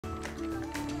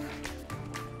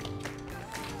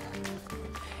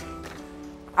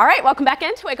All right, welcome back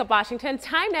into Wake Up Washington.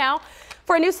 Time now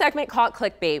for a new segment called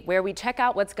Clickbait, where we check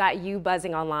out what's got you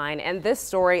buzzing online. And this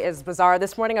story is bizarre.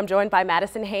 This morning I'm joined by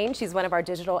Madison Haynes. She's one of our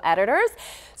digital editors.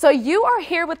 So you are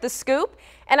here with the scoop,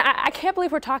 and I can't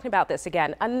believe we're talking about this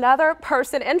again. Another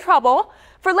person in trouble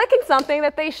for licking something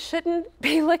that they shouldn't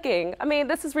be licking. I mean,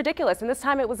 this is ridiculous. And this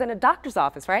time it was in a doctor's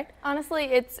office, right? Honestly,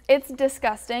 it's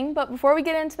disgusting. But before we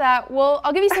get into that,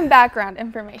 I'll give you some background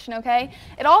information, okay?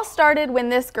 It all started when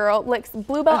this girl licks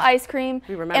Bluebell ice cream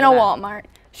in a Walmart.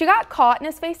 She got caught and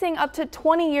is facing up to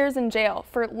 20 years in jail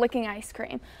for licking ice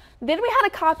cream. Then we had a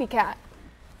copycat.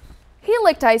 He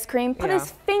licked ice cream, put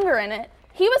his finger in it.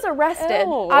 He was arrested.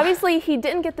 Ew. Obviously, he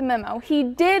didn't get the memo. He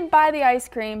did buy the ice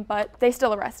cream, but they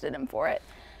still arrested him for it.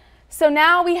 So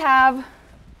now we have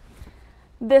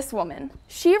this woman.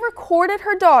 She recorded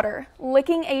her daughter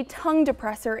licking a tongue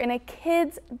depressor in a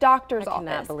kid's doctor's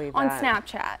office on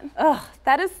Snapchat. Ugh,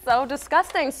 that is so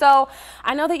disgusting. So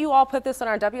I know that you all put this on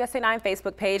our WSA9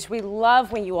 Facebook page. We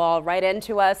love when you all write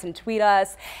into us and tweet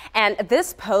us. And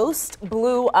this post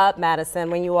blew up,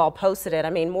 Madison, when you all posted it. I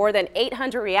mean, more than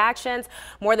 800 reactions,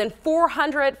 more than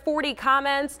 440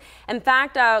 comments. In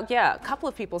fact, yeah, a couple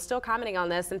of people still commenting on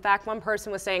this. In fact, one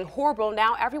person was saying, horrible,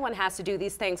 now everyone has to do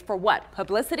these things for what?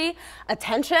 Publicity,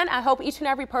 attention. I hope each and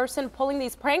every person pulling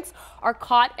these pranks are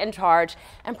caught and charged.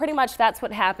 And pretty much that's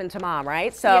what happened to Mom,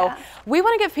 right? So we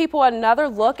want to give people another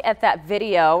look at that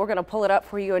video. We're going to pull it up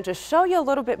for you and just show you a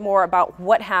little bit more about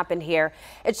what happened here.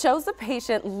 It shows the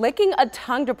patient licking a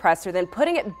tongue depressor, then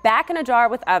putting it back in a jar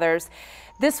with others.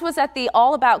 This was at the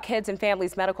All About Kids and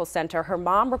Families Medical Center. Her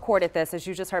mom recorded this, as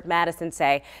you just heard Madison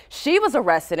say. She was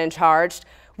arrested and charged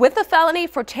with a felony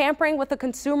for tampering with a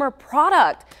consumer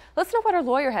product. Listen to what her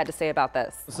lawyer had to say about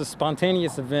this. It's a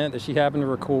spontaneous event that she happened to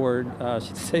record.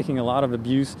 She's taking a lot of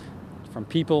abuse from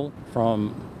people,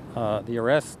 from the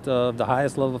arrest of the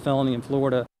highest level felony in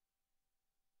Florida.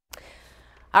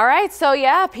 All right, so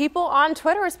yeah, people on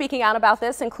Twitter are speaking out about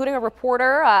this, including a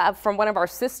reporter from one of our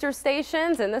sister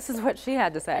stations, and this is what she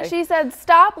had to say. She said,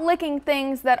 stop licking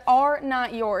things that are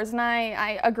not yours, and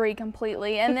I agree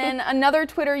completely. And then another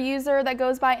Twitter user that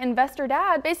goes by Investor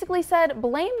Dad basically said,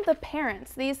 blame the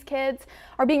parents. These kids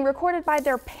are being recorded by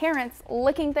their parents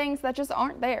licking things that just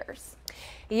aren't theirs.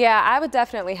 Yeah, I would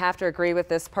definitely have to agree with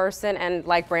this person. And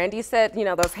like Brandy said, you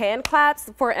know, those hand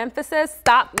claps for emphasis,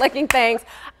 stop licking things.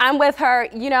 I'm with her.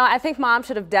 You know, I think Mom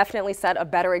should have definitely set a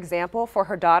better example for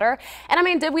her daughter. And I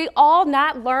mean, did we all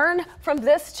not learn from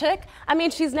this chick? I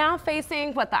mean, she's now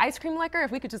facing, what, the ice cream liquor?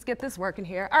 If we could just get this working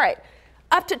here. All right,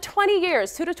 up to 20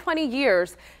 years, 2 to 20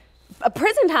 years. A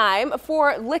prison time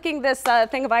for licking this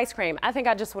thing of ice cream. I think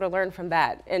I just would have learned from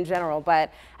that in general,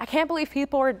 but I can't believe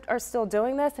people are still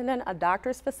doing this. And then a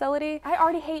doctor's facility. I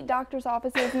already hate doctor's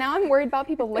offices. Now I'm worried about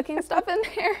people licking stuff in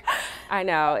there. I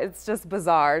know, it's just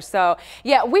bizarre. So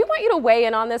yeah, we want you to weigh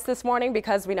in on this morning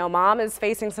because we know Mom is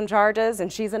facing some charges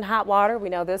and she's in hot water. We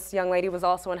know this young lady was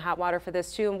also in hot water for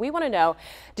this too. And we want to know,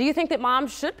 do you think that Mom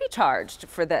should be charged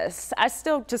for this? I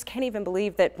still just can't even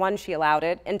believe that, one, she allowed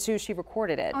it, and two, she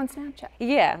recorded it. On Snapchat.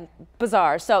 Yeah,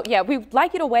 bizarre. So yeah, we'd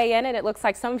like you to weigh in, and it looks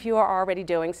like some of you are already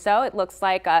doing so. It looks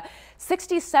like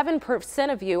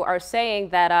 67% of you are saying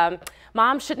that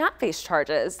Mom should not face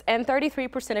charges, and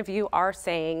 33% of you are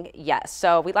saying yes.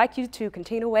 So we'd like you to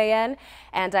continue to weigh in,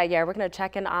 and yeah, we're going to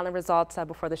check in on the results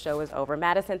before the show is over.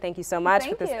 Madison, thank you so much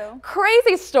for this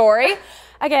crazy story.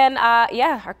 Again,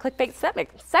 yeah, our clickbait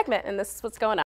segment, and this is what's going on.